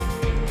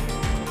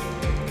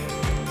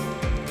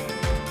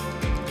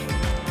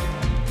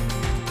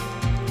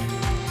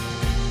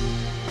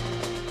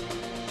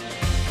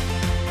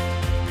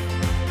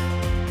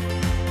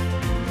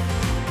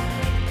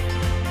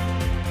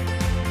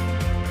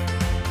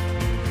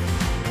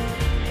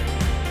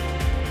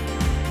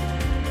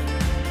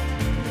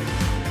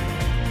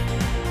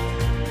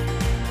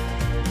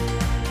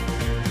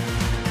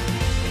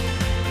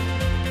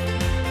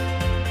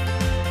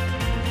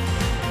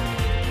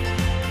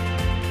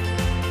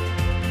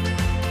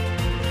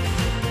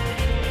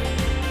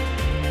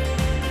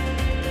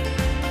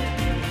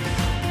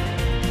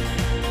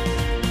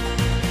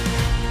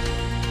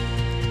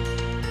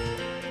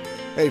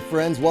Hey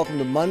friends, welcome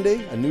to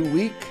Monday, a new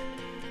week,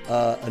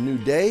 a new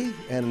day,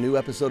 and a new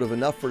episode of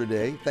Enough for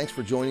Today. Thanks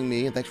for joining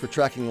me and thanks for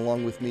tracking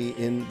along with me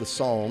in the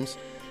Psalms.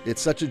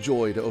 It's such a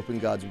joy to open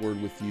God's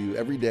Word with you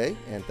every day,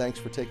 and thanks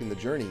for taking the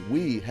journey.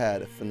 We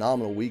had a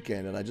phenomenal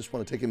weekend, and I just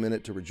want to take a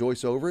minute to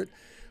rejoice over it.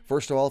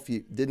 First of all, if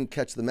you didn't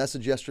catch the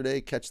message yesterday,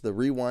 catch the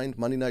rewind,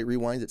 Monday Night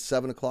Rewind at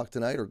 7 o'clock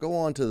tonight, or go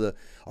on to the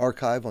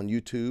archive on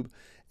YouTube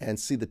and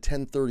see the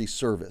 10:30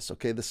 service.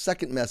 Okay, the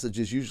second message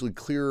is usually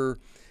clearer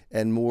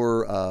and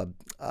more.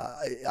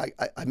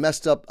 I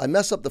messed up. I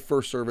mess up the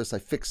first service. I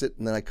fix it,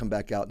 and then I come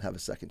back out and have a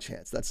second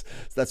chance.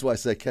 That's why I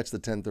say catch the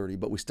 10:30.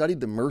 But we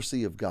studied the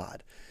mercy of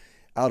God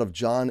out of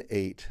John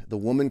 8, the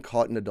woman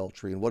caught in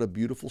adultery, and what a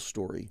beautiful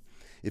story.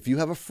 If you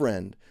have a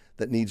friend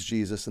that needs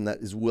Jesus and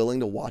that is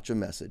willing to watch a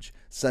message,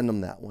 send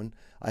them that one.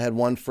 I had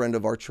one friend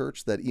of our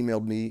church that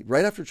emailed me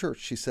right after church.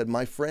 She said,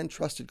 my friend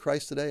trusted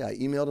Christ today. I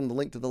emailed him the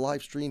link to the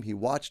live stream. He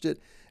watched it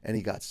and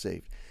he got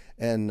saved.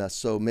 And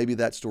so maybe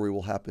that story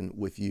will happen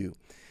with you.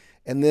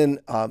 And then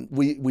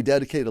we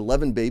dedicated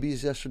 11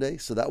 babies yesterday,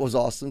 so that was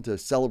awesome to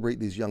celebrate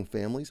these young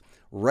families.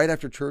 Right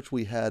after church,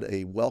 we had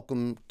a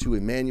Welcome to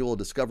Emmanuel,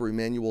 Discover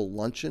Emmanuel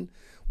luncheon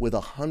with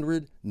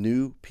 100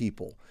 new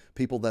people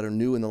that are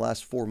new in the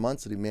last 4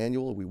 months at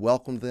Emmanuel. We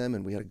welcomed them,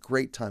 and we had a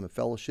great time of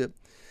fellowship.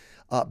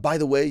 By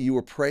the way, you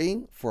were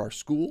praying for our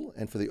school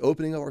and for the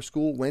opening of our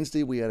school.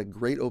 Wednesday, we had a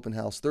great open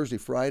house. Thursday,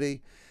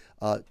 Friday,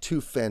 2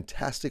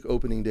 fantastic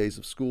opening days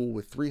of school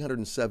with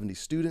 370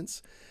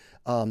 students.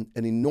 An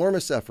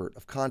enormous effort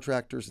of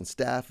contractors and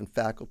staff and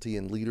faculty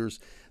and leaders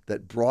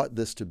that brought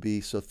this to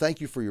be. So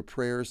thank you for your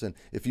prayers. And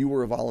if you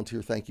were a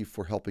volunteer, thank you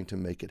for helping to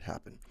make it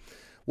happen.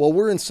 Well,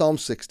 we're in Psalm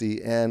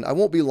 60, and I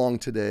won't be long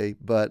today,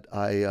 but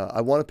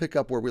I want to pick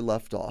up where we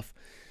left off.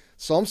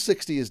 Psalm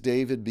 60 is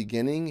David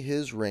beginning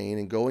his reign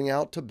and going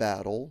out to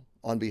battle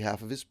on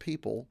behalf of his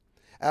people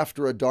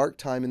after a dark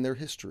time in their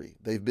history.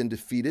 They've been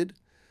defeated.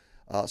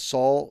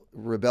 Saul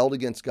rebelled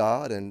against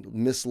God and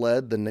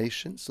misled the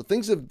nation. So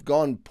things have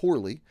gone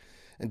poorly.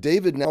 And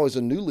David now is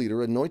a new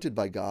leader anointed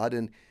by God,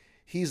 and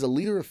he's a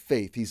leader of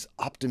faith. He's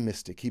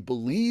optimistic. He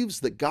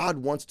believes that God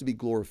wants to be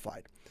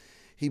glorified.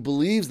 He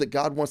believes that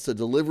God wants to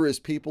deliver his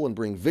people and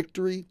bring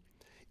victory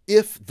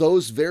if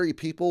those very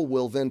people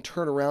will then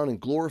turn around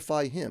and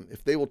glorify him,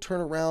 if they will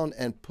turn around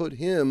and put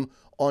him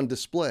on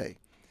display.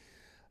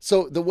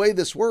 So the way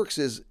this works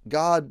is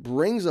God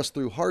brings us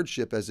through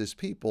hardship as his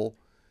people,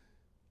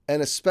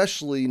 and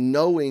especially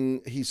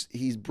knowing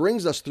he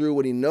brings us through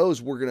when he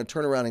knows we're going to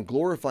turn around and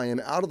glorify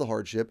him out of the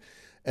hardship.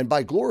 And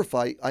by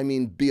glorify, I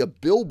mean be a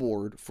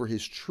billboard for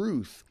his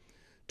truth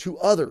to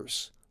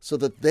others so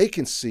that they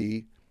can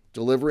see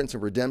deliverance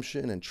and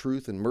redemption and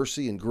truth and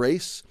mercy and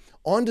grace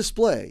on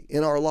display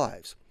in our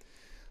lives.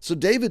 So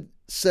David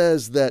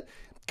says that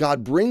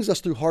God brings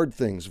us through hard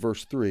things,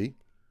 verse 3,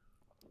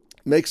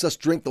 makes us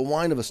drink the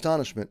wine of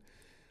astonishment,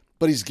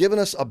 but he's given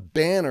us a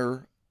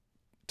banner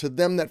to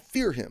them that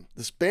fear him.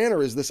 This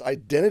banner is this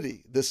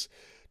identity, this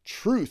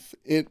truth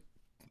in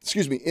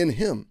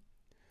him,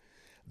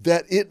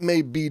 that it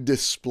may be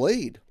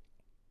displayed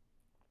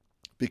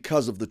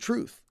because of the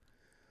truth.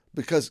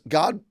 Because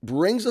God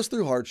brings us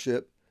through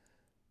hardship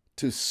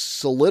to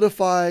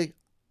solidify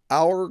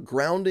our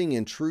grounding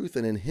in truth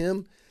and in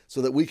him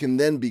so that we can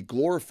then be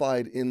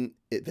glorified in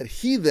it, that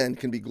he then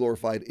can be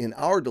glorified in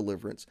our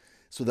deliverance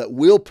so that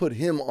we'll put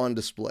him on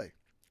display.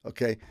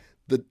 Okay?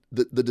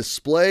 The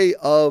display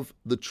of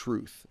the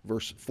truth,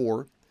 verse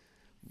 4.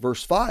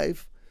 Verse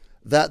 5,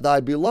 that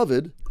thy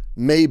beloved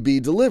may be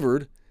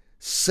delivered,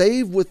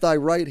 save with thy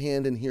right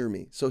hand and hear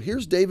me. So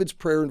here's David's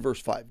prayer in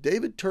verse 5.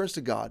 David turns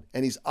to God,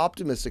 and he's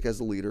optimistic as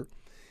a leader.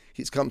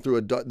 He's come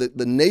through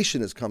the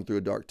nation has come through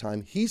a dark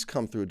time. He's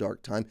come through a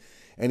dark time,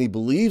 and he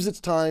believes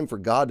it's time for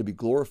God to be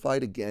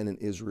glorified again in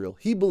Israel.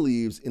 He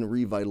believes in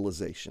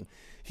revitalization.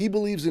 He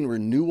believes in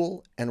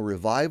renewal and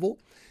revival.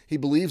 He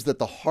believes that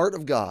the heart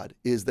of God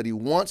is that he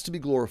wants to be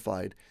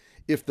glorified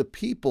if the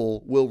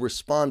people will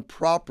respond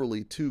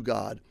properly to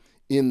God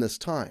in this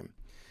time.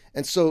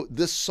 And so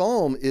this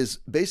psalm is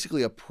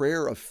basically a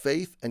prayer of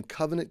faith and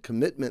covenant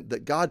commitment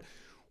that God,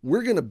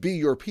 we're going to be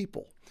your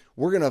people.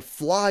 We're going to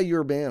fly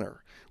your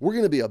banner. We're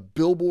going to be a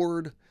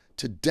billboard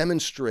to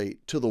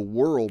demonstrate to the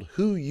world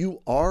who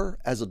you are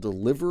as a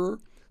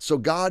deliverer. So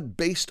God,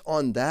 based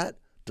on that,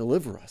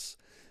 deliver us.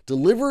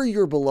 Deliver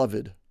your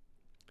beloved.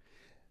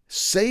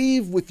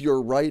 Save with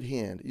your right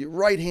hand. Your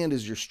right hand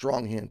is your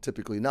strong hand,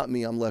 typically. Not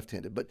me, I'm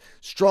left-handed, but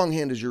strong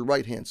hand is your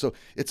right hand. So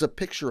it's a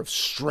picture of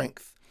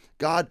strength.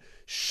 God,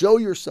 show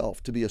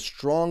yourself to be a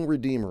strong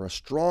redeemer, a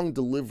strong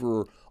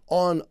deliverer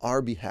on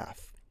our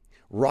behalf.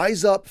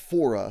 Rise up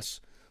for us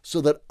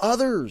so that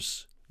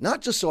others, not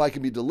just so I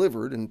can be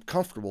delivered and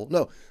comfortable,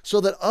 no, so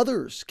that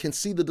others can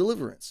see the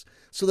deliverance,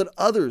 so that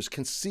others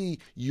can see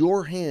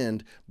your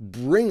hand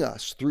bring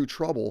us through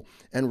trouble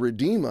and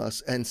redeem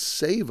us and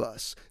save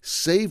us.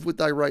 Save with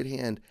thy right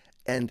hand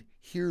and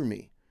hear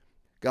me.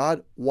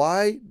 God,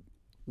 why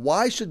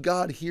should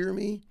God hear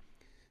me?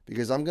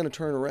 Because I'm going to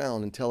turn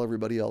around and tell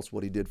everybody else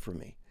what he did for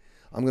me.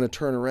 I'm going to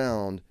turn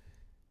around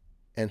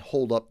and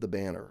hold up the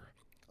banner.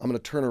 I'm going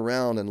to turn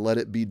around and let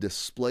it be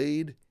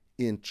displayed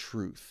in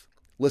truth.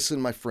 Listen,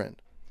 my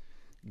friend,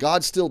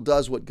 God still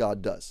does what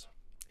God does.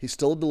 He's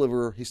still a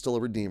deliverer. He's still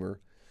a redeemer.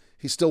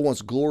 He still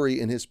wants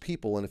glory in his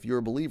people. And if you're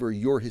a believer,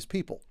 you're his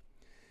people.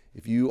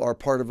 If you are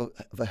part of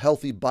a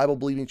healthy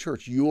Bible-believing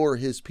church, you're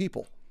his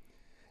people.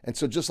 And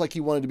so just like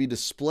he wanted to be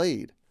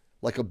displayed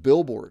like a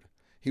billboard,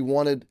 he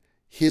wanted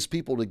his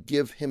people to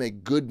give him a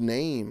good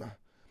name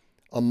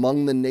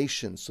among the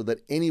nations so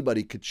that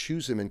anybody could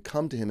choose him and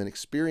come to him and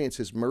experience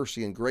his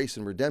mercy and grace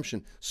and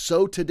redemption.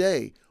 So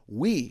today,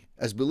 we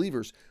as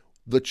believers,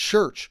 the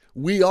church,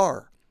 we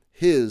are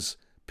his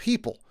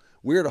people.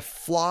 We're to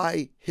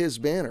fly his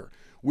banner.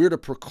 We're to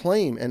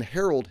proclaim and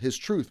herald his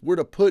truth. We're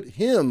to put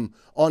him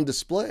on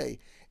display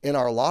in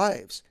our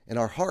lives, in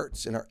our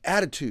hearts, in our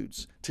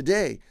attitudes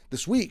today,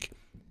 this week,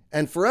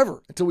 and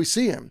forever until we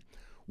see him.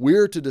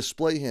 We're to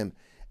display him.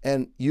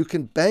 And you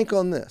can bank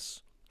on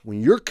this. When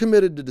you're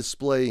committed to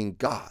displaying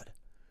God,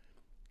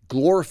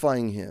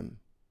 glorifying him,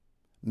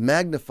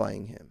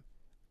 magnifying him,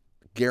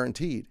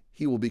 guaranteed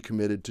he will be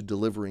committed to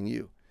delivering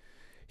you.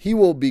 He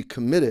will be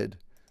committed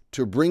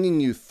to bringing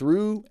you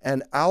through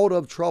and out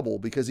of trouble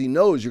because he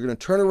knows you're going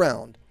to turn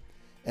around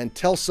and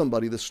tell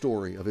somebody the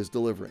story of his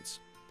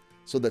deliverance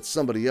so that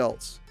somebody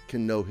else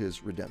can know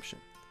his redemption.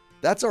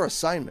 That's our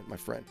assignment, my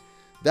friend.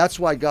 That's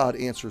why God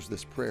answers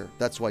this prayer.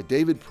 That's why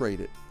David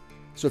prayed it.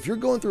 So if you're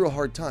going through a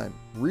hard time,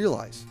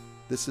 realize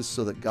this is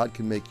so that God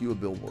can make you a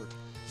billboard.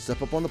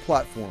 Step up on the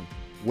platform,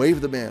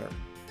 wave the banner,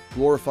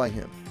 glorify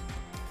him,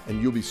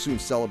 and you'll be soon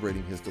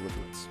celebrating his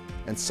deliverance.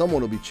 And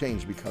someone will be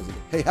changed because of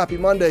it. Hey, happy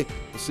Monday.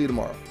 We'll see you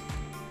tomorrow.